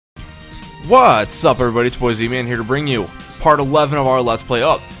What's up, everybody? It's Boy Z-Man here to bring you part 11 of our Let's Play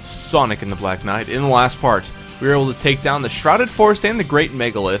of Sonic and the Black Knight. In the last part, we were able to take down the Shrouded Forest and the Great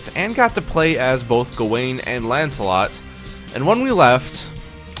Megalith, and got to play as both Gawain and Lancelot. And when we left,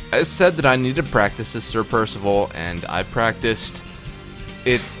 I said that I needed to practice as Sir Percival, and I practiced.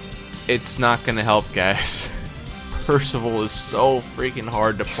 It's not gonna help, guys. Percival is so freaking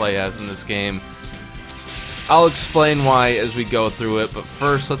hard to play as in this game. I'll explain why as we go through it, but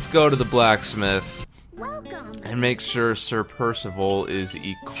first let's go to the blacksmith and make sure Sir Percival is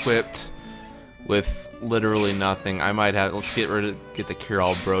equipped with literally nothing. I might have, let's get the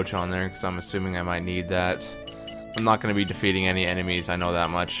cure-all brooch on there because I'm assuming I might need that. I'm not going to be defeating any enemies, I know that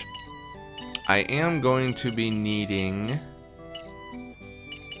much. I am going to be needing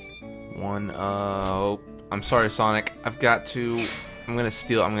one. Oh, I'm sorry, Sonic. I'm gonna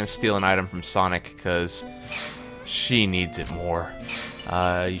steal an item from Sonic because she needs it more.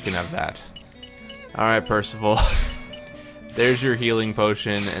 You can have that. Alright, Percival. There's your healing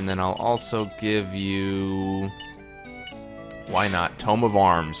potion, and then I'll also give you, why not, Tome of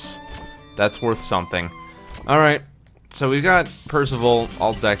Arms. That's worth something. Alright, so we've got Percival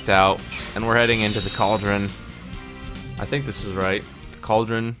all decked out, and we're heading into the cauldron. I think this is right. The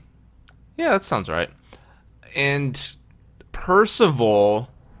cauldron. Yeah, that sounds right. And Percival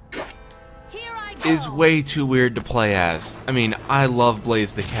is way too weird to play as. I mean, I love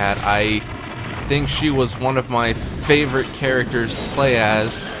Blaze the Cat. I think she was one of my favorite characters to play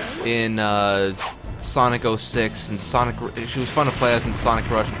as in Sonic 06 and she was fun to play as in Sonic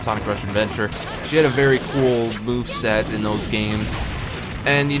Rush and Sonic Rush Adventure. She had a very cool moveset in those games.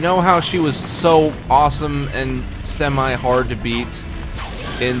 And you know how she was so awesome and semi-hard to beat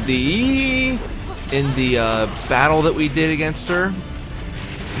in the battle that we did against her?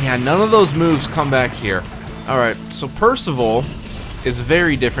 Yeah, none of those moves come back here. Alright, so Percival is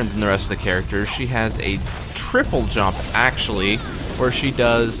very different than the rest of the characters. She has a triple jump, actually, where she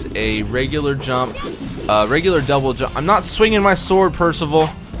does a regular jump, regular double jump. I'm not swinging my sword, Percival.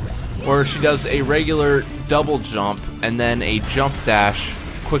 Where she does a regular double jump and then a jump dash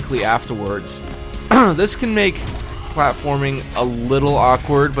quickly afterwards. This can make platforming a little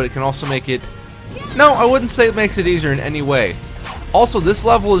awkward, but it can also make it... No, I wouldn't say it makes it easier in any way. Also, this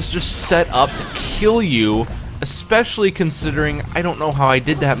level is just set up to kill you, especially considering I don't know how I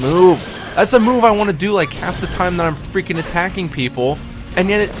did that move. That's a move I want to do like half the time that I'm freaking attacking people, and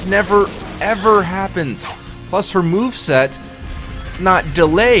yet it never, ever happens. Plus, her moveset, not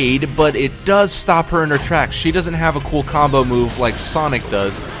delayed, but it does stop her in her tracks. She doesn't have a cool combo move like Sonic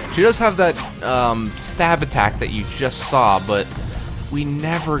does. She does have that stab attack that you just saw, but we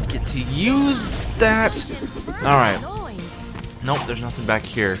never get to use that. Alright. Nope, there's nothing back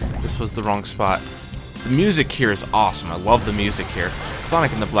here. This was the wrong spot. The music here is awesome. I love the music here.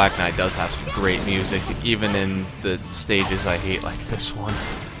 Sonic and the Black Knight does have some great music, even in the stages I hate, like this one.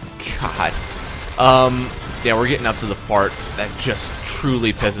 God. Yeah, we're getting up to the part that just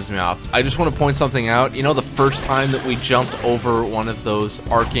truly pisses me off. I just want to point something out. You know the first time that we jumped over one of those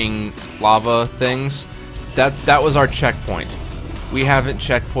arcing lava things? That was our checkpoint. We haven't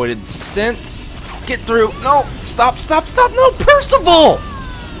checkpointed since. Get through. No, stop, stop, stop. No, Percival!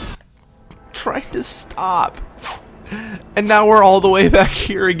 Trying to stop. And now we're all the way back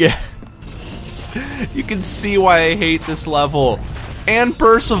here again. You can see why I hate this level. And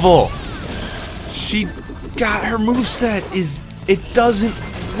Percival. She got her moveset it doesn't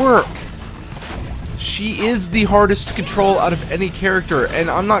work. She is the hardest to control out of any character, and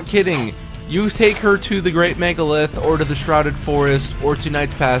I'm not kidding. You take her to the Great Megalith, or to the Shrouded Forest, or to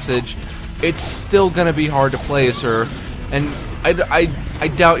Knight's Passage, it's still gonna be hard to play as her, and I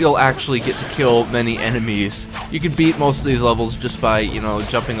doubt you'll actually get to kill many enemies. You can beat most of these levels just by, you know,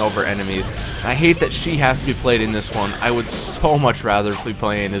 jumping over enemies. And I hate that she has to be played in this one. I would so much rather be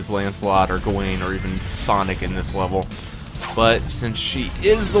playing as Lancelot or Gawain or even Sonic in this level. But since she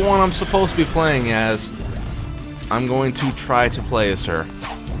is the one I'm supposed to be playing as, I'm going to try to play as her.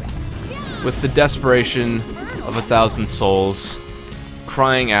 With the desperation of 1,000 souls,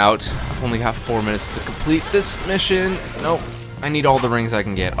 crying out. I've only got 4 minutes to complete this mission. Nope. I need all the rings I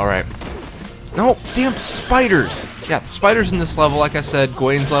can get. Alright. No, damn spiders! Yeah, the spiders in this level, like I said,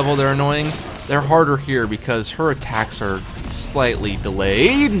 Gawain's level, they're annoying. They're harder here because her attacks are slightly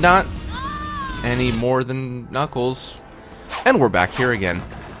delayed. Not any more than Knuckles. And we're back here again.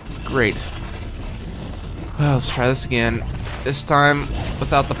 Great. Well, let's try this again. This time,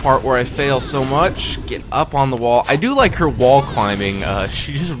 without the part where I fail so much. Get up on the wall. I do like her wall climbing.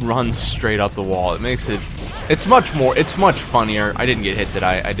 She just runs straight up the wall. It makes it... It's much funnier. I didn't get hit, did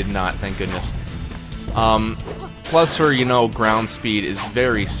I? I did not, thank goodness. Plus her, you know, ground speed is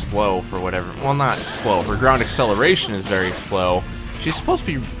very slow for whatever. Well, not slow. Her ground acceleration is very slow. She's supposed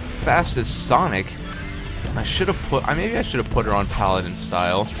to be fast as Sonic. I should have put. Maybe I should have put her on Paladin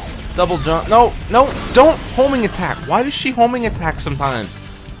style. Double jump. No, no, don't homing attack. Why does she homing attack sometimes?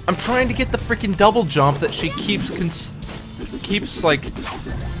 I'm trying to get the freaking double jump that she keeps like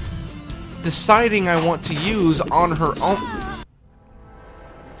deciding I want to use on her own.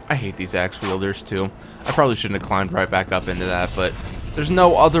 I hate these axe wielders too. I probably shouldn't have climbed right back up into that, but there's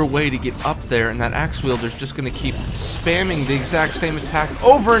no other way to get up there, and that axe wielder's just gonna keep spamming the exact same attack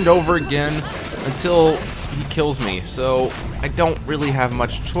over and over again until he kills me. So I don't really have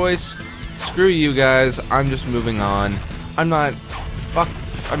much choice. Screw you guys. I'm just moving on. I'm not.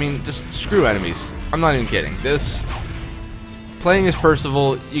 Just screw enemies. I'm not even kidding. This playing as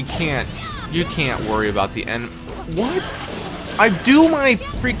Percival, you can't worry about the end. What? I do my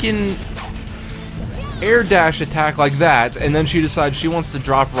freaking air dash attack like that, and then she decides she wants to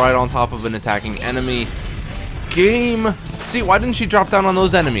drop right on top of an attacking enemy. Game. See, why didn't she drop down on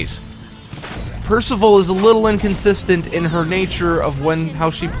those enemies? Percival is a little inconsistent in her nature of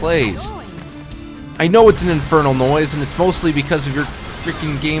how she plays. I know it's an infernal noise, and it's mostly because of your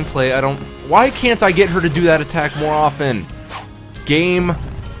freaking gameplay. Why can't I get her to do that attack more often? Game.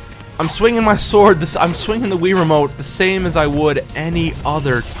 I'm swinging my sword. I'm swinging the Wii remote the same as I would any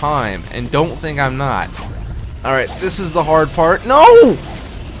other time, and don't think I'm not. All right, this is the hard part. No,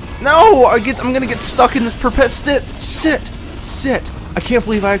 no! I'm gonna get stuck in this sit. I can't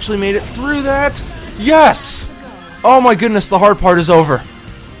believe I actually made it through that. Yes! Oh my goodness, the hard part is over.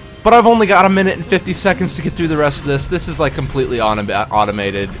 But I've only got 1 minute and 50 seconds to get through the rest of this. This is like completely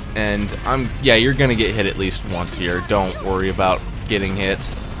automated, and yeah, you're gonna get hit at least once here. Don't worry about getting hit.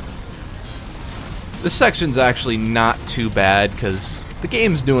 This section's actually not too bad because the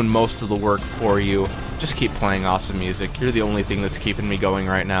game's doing most of the work for you. Just keep playing awesome music. You're the only thing that's keeping me going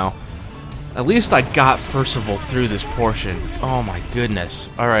right now. At least I got Percival through this portion. Oh my goodness.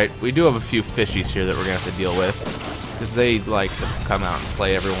 Alright, we do have a few fishies here that we're gonna have to deal with, because they like to come out and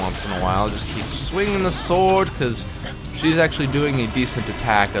play every once in a while. Just keep swinging the sword, because she's actually doing a decent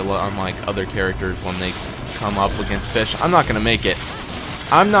attack, unlike other characters when they come up against fish. I'm not gonna make it.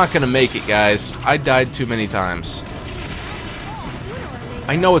 I'm not gonna make it, guys. I died too many times.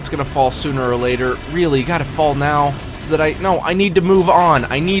 I know it's gonna fall sooner or later. Really, gotta fall now so that No, I need to move on.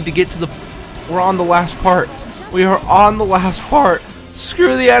 I need to get to the... We're on the last part. We are on the last part.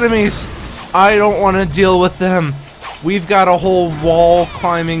 Screw the enemies. I don't want to deal with them. We've got a whole wall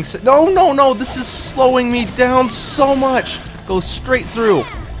climbing... No, no, no. This is slowing me down so much. Go straight through.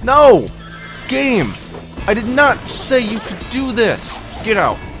 No. Game. I did not say you could do this. Get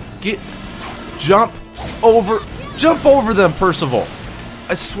out. Jump over them, Percival.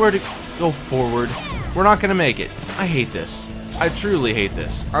 I swear to... Go forward. We're not gonna make it. I hate this. I truly hate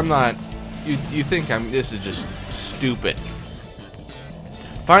this. I'm not... You think this is just stupid.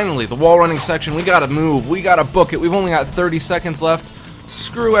 Finally, the wall running section. We gotta move. We gotta book it. We've only got 30 seconds left.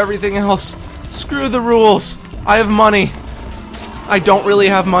 Screw everything else. Screw the rules. I have money. I don't really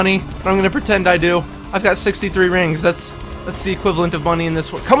have money, but I'm gonna pretend I do. I've got 63 rings. That's the equivalent of money in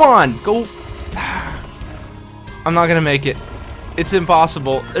this one. Come on, go. I'm not gonna make it. It's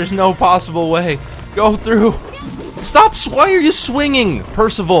impossible. There's no possible way. Go through. Stop! Why are you swinging,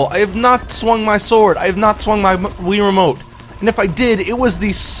 Percival? I have not swung my sword. I have not swung my Wii remote. And if I did, it was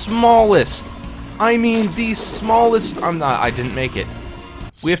the smallest. I mean, the smallest. I didn't make it.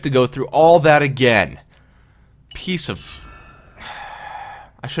 We have to go through all that again. Piece of...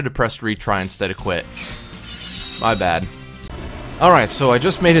 I should have pressed retry instead of quit. My bad. Alright, so I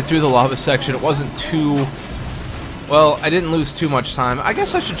just made it through the lava section. It wasn't too... Well, I didn't lose too much time. I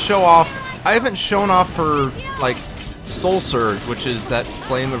guess I should show off... I haven't shown off her, like, Soul Surge, which is that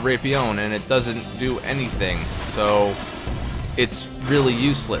Flame of Rapion, and it doesn't do anything. So, it's really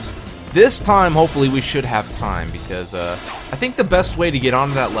useless. This time, hopefully, we should have time, because, I think the best way to get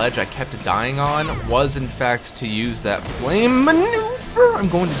onto that ledge I kept dying on was, in fact, to use that flame maneuver. I'm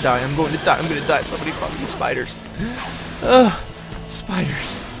going to die. I'm going to die. I'm going to die. Somebody fucking spiders.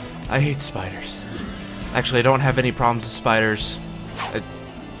 Spiders. I hate spiders. Actually, I don't have any problems with spiders.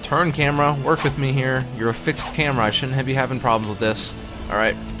 Turn camera, work with me here. You're a fixed camera. I shouldn't be having problems with this.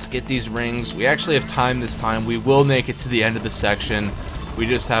 Alright, let's get these rings. We actually have time this time. We will make it to the end of the section. We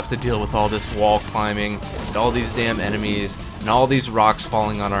just have to deal with all this wall climbing, and all these damn enemies, and all these rocks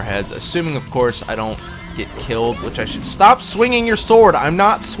falling on our heads. Assuming, of course, I don't get killed, which I should... Stop swinging your sword! I'm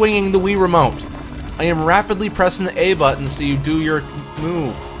not swinging the Wii remote. I am rapidly pressing the A button so you do your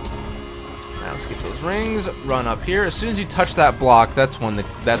move. Now let's get those rings, run up here. As soon as you touch that block, that's when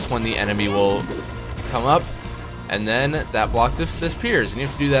the enemy will come up, and then that block disappears. And you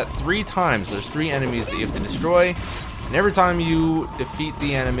have to do that 3 times. There's 3 enemies that you have to destroy. And every time you defeat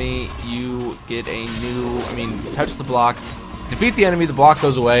the enemy, you get a new, touch the block. Defeat the enemy, the block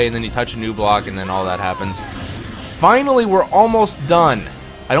goes away, and then you touch a new block, and then all that happens. Finally, we're almost done.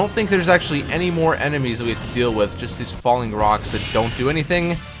 I don't think there's actually any more enemies that we have to deal with, just these falling rocks that don't do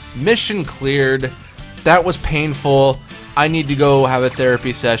anything. Mission cleared. That was painful. I need to go have a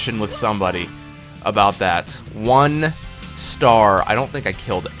therapy session with somebody about that. 1 star. I don't think I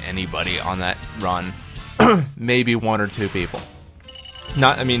killed anybody on that run. Maybe 1 or 2 people.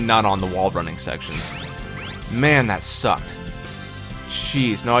 Not on the wall running sections. Man, that sucked.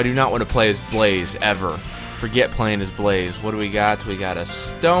 Jeez, no, I do not want to play as Blaze, ever. Forget playing as Blaze. What do we got? We got a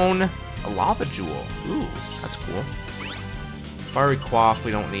stone, a lava jewel. Ooh, that's cool. Fiery Quaff,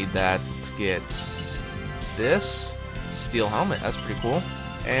 we don't need that. Let's get this. Steel helmet, that's pretty cool.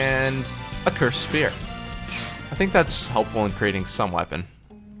 And a cursed spear. I think that's helpful in creating some weapon.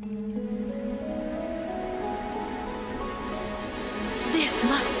 This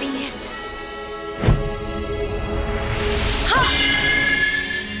must be it. Ha!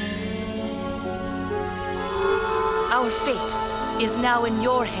 Our fate is now in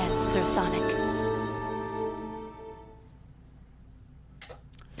your hands, Sir Sonic.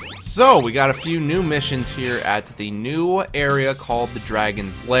 So, we got a few new missions here at the new area called the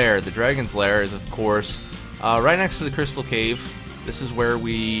Dragon's Lair. The Dragon's Lair is, of course, right next to the Crystal Cave. This is where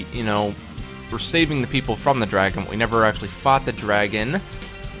we, we're saving the people from the dragon. We never actually fought the dragon.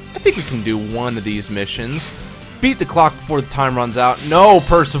 I think we can do one of these missions. Beat the clock before the time runs out. No,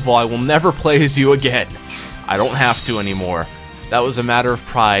 Percival, I will never play as you again. I don't have to anymore. That was a matter of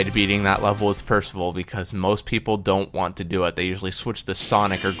pride, beating that level with Percival, because most people don't want to do it. They usually switch to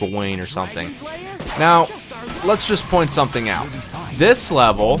Sonic or Gawain or something. Now, let's just point something out. This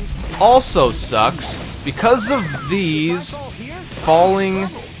level also sucks because of these falling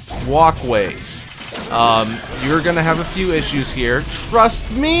walkways. You're gonna have a few issues here.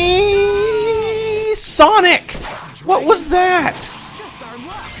 Trust me! Sonic! What was that?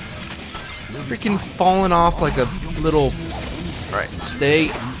 Freaking falling off like a little... Alright,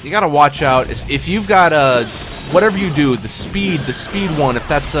 stay. You gotta watch out. If you've got a... Whatever you do, the speed one, if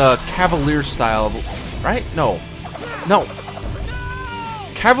that's a Cavalier style... Right? No. No.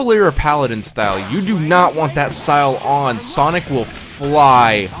 Cavalier or Paladin style, you do not want that style on. Sonic will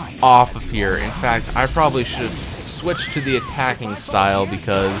fly off of here. In fact, I probably should have switched to the attacking style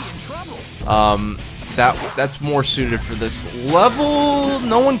because that's more suited for this level.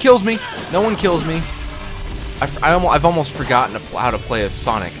 No one kills me. No one kills me. I've almost forgotten how to play as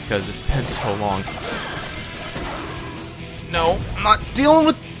Sonic because it's been so long. No, I'm not dealing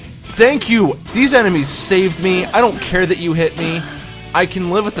with... Thank you! These enemies saved me. I don't care that you hit me. I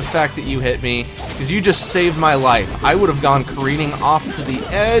can live with the fact that you hit me, because you just saved my life. I would have gone careening off to the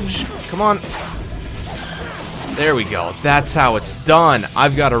edge. Come on. There we go. That's how it's done.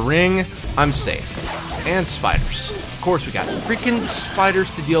 I've got a ring. I'm safe. And spiders. Of course we got freaking spiders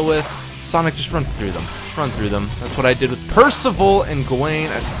to deal with. Sonic, just run through them. Just run through them. That's what I did with Percival and Gawain.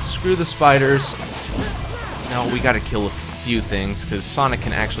 I said, screw the spiders. No, we gotta kill a few things, because Sonic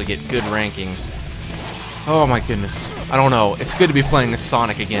can actually get good rankings. Oh my goodness. I don't know. It's good to be playing as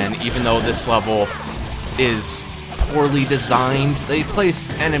Sonic again, even though this level is poorly designed. They place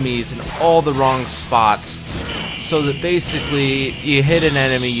enemies in all the wrong spots, so that basically you hit an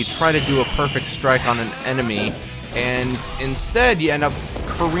enemy, you try to do a perfect strike on an enemy, and instead you end up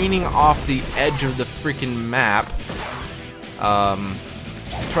careening off the edge of the freaking map.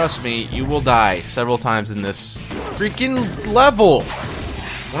 Trust me, you will die several times in this freaking level.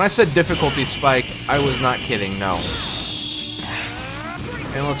 When I said difficulty spike, I was not kidding, no.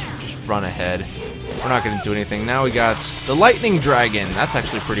 And let's just run ahead. We're not going to do anything. Now we got the Lightning Dragon. That's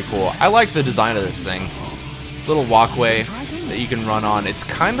actually pretty cool. I like the design of this thing. Little walkway that you can run on. It's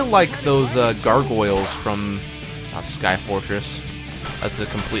kind of like those gargoyles from Sky Fortress. That's a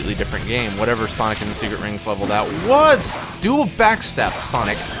completely different game. Whatever Sonic and the Secret Rings leveled out was. Do a backstep,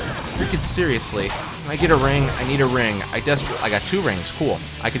 Sonic. Freaking seriously. Can I get a ring? I need a ring. I got 2 rings. Cool.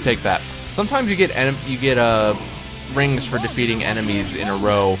 I can take that. Sometimes you get rings for defeating enemies in a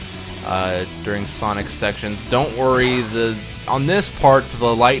row during Sonic sections. Don't worry. On this part,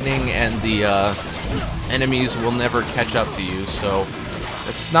 the lightning and the enemies will never catch up to you, so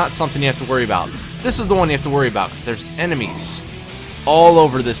it's not something you have to worry about. This is the one you have to worry about because there's enemies all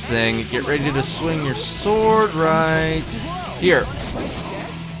over this thing. Get ready to swing your sword right here.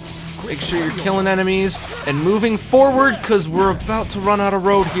 Make sure you're killing enemies and moving forward because we're about to run out of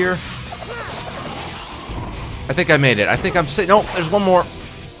road here. I think I made it. I think I'm safe. No, there's one more.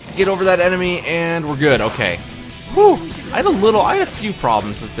 get over that enemy, and we're good. Okay. Whew. I had a few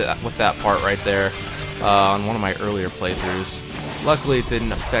problems with that part right there on one of my earlier playthroughs. Luckily, it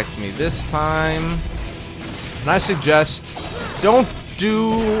didn't affect me this time. And I suggest don't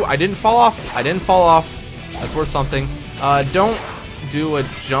do. I didn't fall off. That's worth something. Don't do a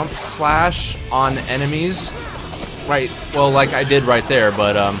jump slash on enemies. Right. Well, like I did right there,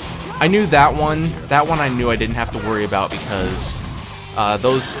 but I knew that one. That one I knew I didn't have to worry about because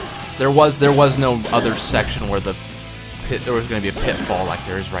there was no other section where there was going to be a pitfall like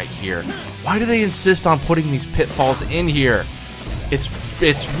there is right here. Why do they insist on putting these pitfalls in here?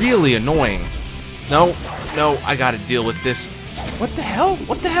 It's really annoying. No, I gotta deal with this. What the hell?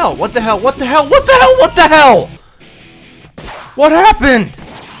 What the hell? What the hell? What the hell? What the hell? What the hell? What happened?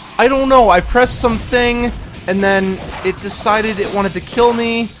 I don't know. I pressed something and then it decided it wanted to kill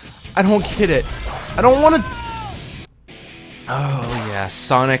me. I don't get it. I don't want to. Oh yeah,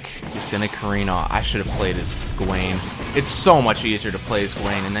 Sonic is gonna Karina. I should have played as Gawain. It's so much easier to play as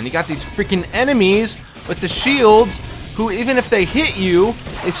Gawain. And then you got these freaking enemies with the shields who, even if they hit you,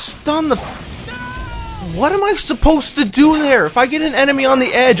 they stun the... What am I supposed to do there? If I get an enemy on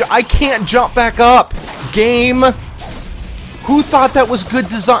the edge, I can't jump back up. Game. Who thought that was good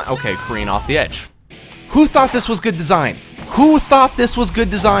design? Okay, Karina off the edge. Who thought this was good design? Who thought this was good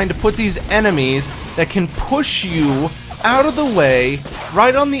design to put these enemies that can push you out of the way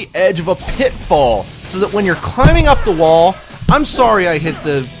right on the edge of a pitfall so that when you're climbing up the wall... I'm sorry I hit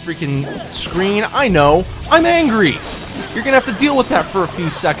the freaking screen. I know. I'm angry. You're gonna have to deal with that for a few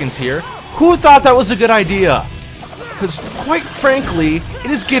seconds here. Who thought that was a good idea? Because, quite frankly,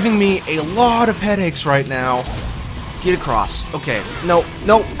 it is giving me a lot of headaches right now. Get across. Okay. No.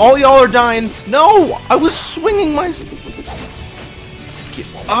 All y'all are dying. No! I was swinging my... Get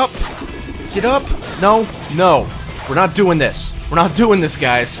up. Get up. No. We're not doing this. We're not doing this,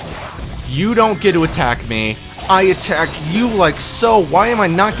 guys. You don't get to attack me. I attack you like so. Why am I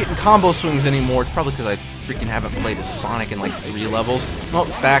not getting combo swings anymore? It's probably because I freaking haven't played as Sonic in like 3 levels. Oh,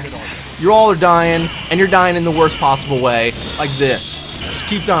 back. You all are dying, and you're dying in the worst possible way. Like this. Just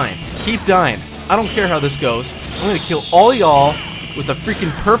keep dying. Keep dying. I don't care how this goes. I'm gonna kill all y'all with a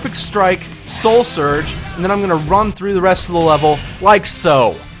freaking perfect strike, soul surge, and then I'm gonna run through the rest of the level like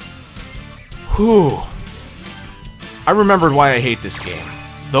so. Whew. I remembered why I hate this game.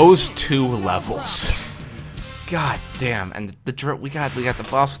 Those 2 levels. God damn. And we got the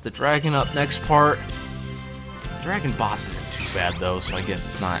boss with the dragon up next part. The dragon boss isn't too bad though, so I guess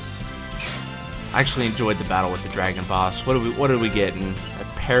it's not. I actually enjoyed the battle with the dragon boss. What did we get? A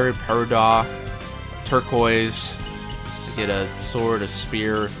Percival, turquoise. I get a sword, a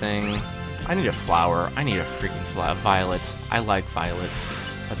spear thing. I need a flower. I need a freaking violet. I like violets.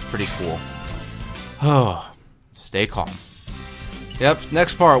 That's pretty cool. Oh, stay calm. Yep,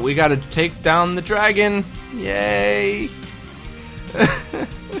 next part, we gotta take down the dragon. Yay!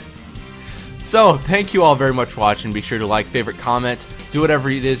 So, thank you all very much for watching. Be sure to like, favorite, comment, do whatever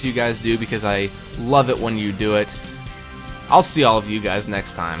it is you guys do because I love it when you do it. I'll see all of you guys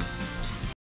next time.